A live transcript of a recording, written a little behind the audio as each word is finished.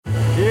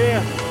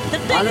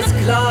Alles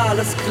klar,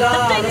 alles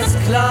klar, alles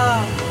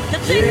klar.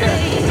 Yeah,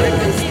 Blick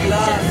ins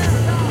Glas.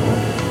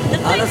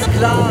 Alles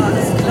klar,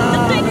 alles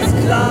klar,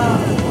 alles klar.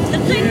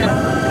 Yeah,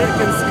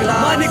 Blick ins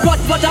Glas. Meine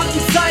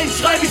gottverdammten Zeilen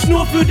schreibe ich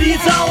nur für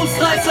diese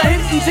Ausreißer.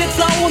 Hinten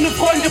Sitzer ohne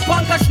Freunde,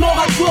 Punker,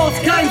 Schnorrer, aus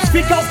kein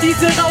Fick auf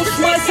diese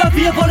Rausschmeißer.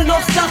 Wir wollen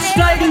aufs Dach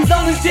steigen,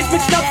 Sonnenstich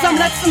mit Schnaps am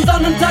letzten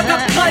Sonnentag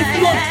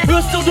abgreifen. Und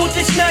hörst du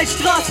die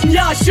Schnellstraßen?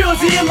 Ja, ich höre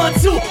sie immer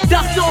zu.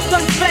 Dachte auf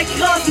dein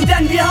Weggrasen,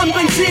 denn wir haben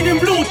Benzin im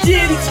Blut.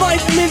 Jeden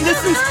zweiten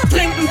mindestens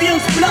trinken wir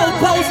uns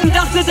Blaupausen.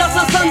 Dachte, dass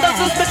das anders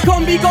ist mit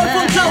Kombi, Golf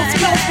und Haus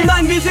kaufen.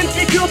 Nein, wir sind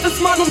wie Kürtes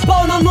Mann und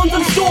bauen an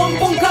unserem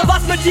Sturmbunker.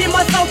 Was wird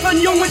jemals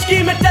aufhören, Junge? Ich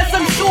geh mit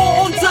dessen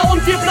Schuh unter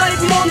und wir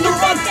bleiben on the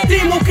run.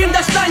 Demo-Kinder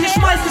Steine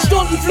schmeißen,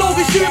 Stunden flog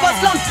ich übers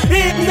Land.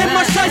 Eben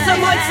immer Scheiß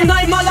am Heizen,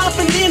 einmal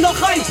atmen wir noch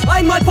ein,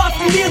 einmal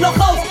packen wir noch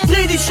aus.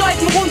 Dreh die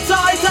Scheiben runter,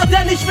 Alter,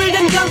 denn ich will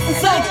den ganzen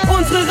Sound.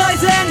 Unsere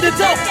Reise endet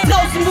auch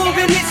draußen, wo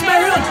wir nichts mehr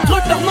hören.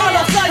 Drück noch mal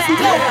aufs Eisen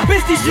drauf,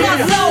 bis die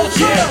Straßen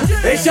aufhören.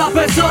 Ich hab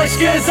es euch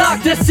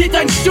gesagt, es zieht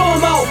ein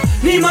Sturm auf.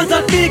 Niemand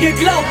hat mir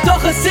geglaubt,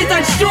 doch es zieht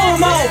ein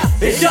Sturm auf.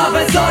 Ich hab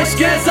es euch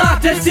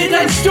gesagt, es zieht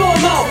ein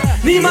Sturm auf.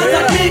 Niemand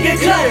hat mir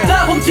geglaubt,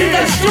 darum zieht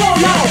ein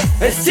Sturm auf.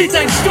 Es zieht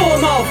ein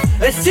Sturm auf,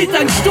 es zieht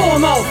ein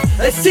Sturm auf,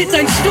 es zieht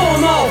ein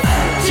Sturm auf.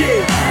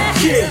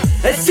 Yeah, yeah.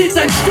 Es zieht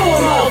ein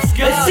Sturm auf,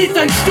 es zieht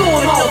ein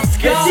Sturm auf,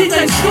 es zieht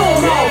ein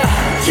Sturm auf.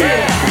 Yeah.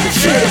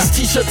 Schönes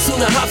T-Shirt zu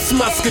ner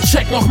Haftmaske,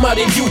 check nochmal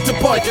den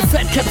Jutebeutel.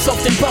 Fettcaps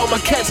auf dem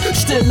Baumarkett,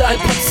 still ein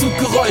paar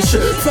Zuggeräusche.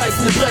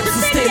 Pfeifende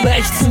Bremssysteme,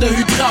 ächzende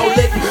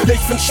Hydrauliken.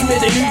 Ich wünsch mir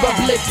den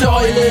Überblick der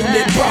Eule in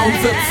den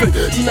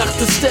Baumwipfeln. Die Nacht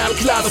ist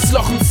sternklar, das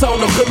Loch im Zaun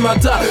noch immer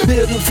da.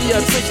 Irgendwie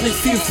hat sich nicht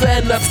viel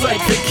verändert,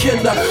 seit wir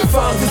Kinder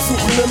waren. Wir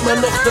suchen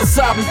immer noch das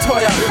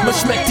Abenteuer. Man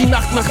schmeckt die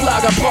Nacht nach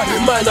Lagerbräu,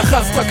 mal nach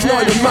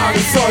Astra-Knäuel und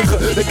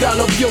Magensäure. Egal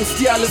ob Jungs,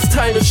 die alles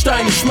teilen und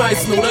Steine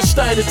schmeißen, oder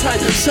Steine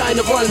teilen,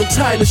 Scheine rollen und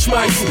Teile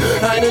schmeißen.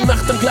 Eine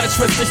Nacht im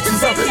Gleitschweiß nicht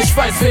zusammen, ich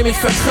weiß, wem ich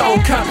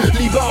vertrauen kann.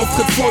 Lieber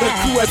Auftritt vor der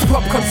Crew als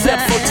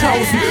Popkonzert vor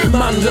 1000.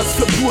 Mann, das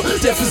für pur,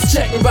 der fürs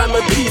Checken bei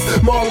mein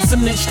Peace. Morgens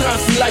in den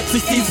Straßen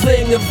Leipzig die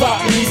Sänge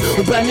warten ließ.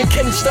 Und bei mir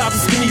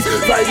Kind-Status genießt,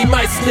 weil die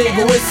meisten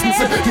Egoisten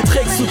sind. Hier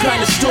trägst du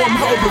keine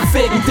Sturmhaube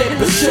wegen dem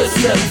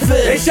beschissenen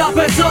Film. Ich hab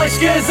es euch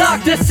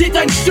gesagt, es zieht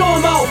ein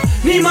Sturm auf.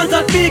 Niemand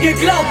hat mir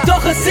geglaubt,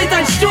 doch es zieht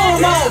ein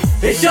Sturm auf.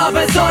 Ich hab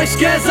es euch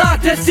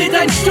gesagt, es zieht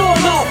ein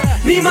Sturm auf.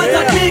 Niemand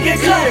hat mir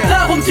geglaubt,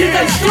 darum zieht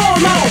ein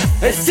Sturm auf.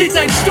 Es zieht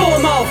ein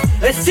Sturm auf,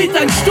 es zieht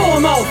ein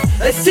Sturm auf,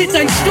 es zieht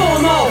ein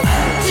Sturm auf.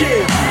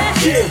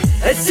 Yeah, yeah.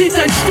 Es zieht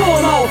ein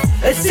Sturm auf,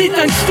 es zieht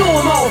ein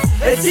Sturm auf,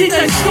 es zieht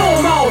ein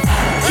Sturm auf.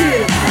 Yeah,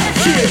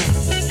 yeah.